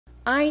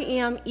I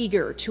am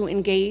eager to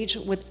engage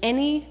with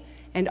any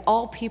and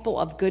all people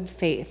of good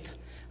faith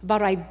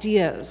about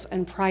ideas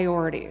and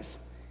priorities,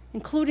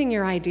 including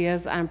your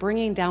ideas on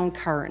bringing down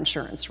car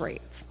insurance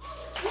rates.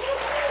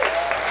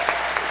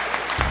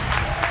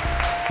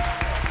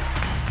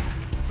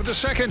 For the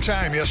second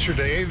time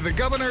yesterday, the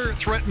governor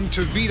threatened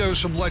to veto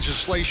some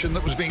legislation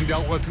that was being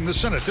dealt with in the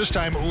Senate. This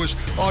time it was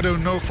auto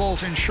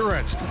no-fault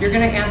insurance. You're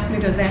going to ask me,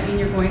 does that mean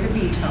you're going to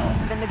veto?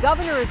 And the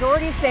governor is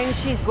already saying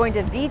she's going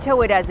to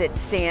veto it as it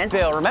stands.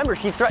 Bill, remember,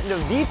 she threatened to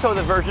veto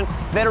the version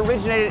that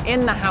originated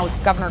in the House.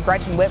 Governor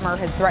Gretchen Whitmer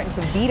has threatened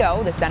to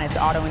veto the Senate's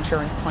auto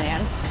insurance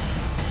plan.